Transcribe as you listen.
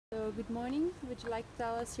Good morning. Would you like to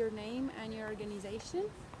tell us your name and your organization?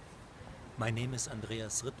 My name is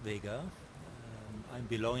Andreas Rittweger. I'm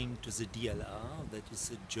belonging to the DLR, that is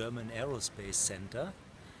the German Aerospace Center,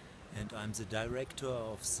 and I'm the director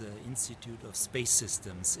of the Institute of Space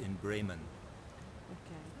Systems in Bremen.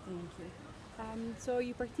 Okay, thank you. So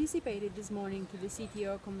you participated this morning to the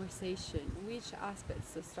CTO conversation. Which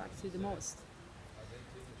aspects attract you the most?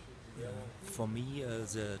 For me,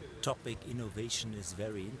 the topic innovation is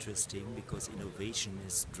very interesting because innovation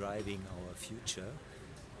is driving our future.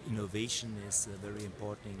 Innovation is very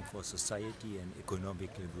important for society and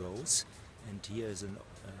economical growth, and here is a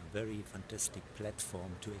very fantastic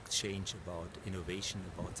platform to exchange about innovation,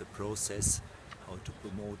 about the process, how to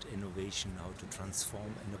promote innovation, how to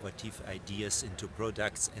transform innovative ideas into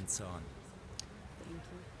products, and so on. Thank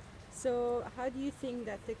you. So how do you think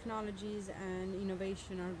that technologies and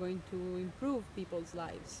innovation are going to improve people's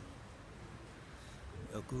lives?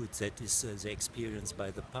 Good, that is the experience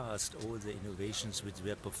by the past. All the innovations which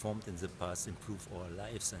were performed in the past improve our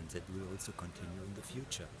lives, and that will also continue in the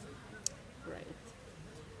future. Great.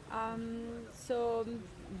 So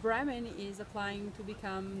Bremen is applying to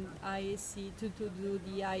become IAC to do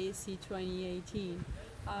the IAC 2018.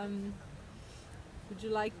 Would you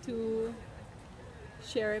like to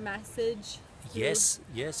share a message? Yes,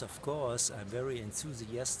 of course. I'm very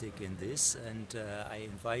enthusiastic in this, and I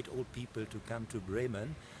invite all people to come to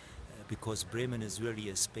Bremen because Bremen is really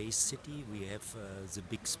a space city. We have the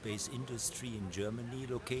big space industry in Germany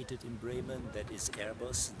located in Bremen. That is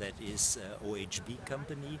Airbus, that is OHB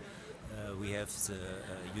company. We have the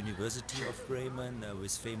University of Bremen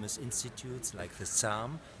with famous institutes like the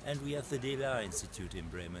SAM, and we have the DLR Institute in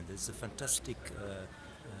Bremen. It's a fantastic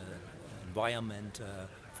environment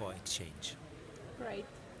for exchange. Great.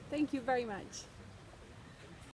 Thank you very much.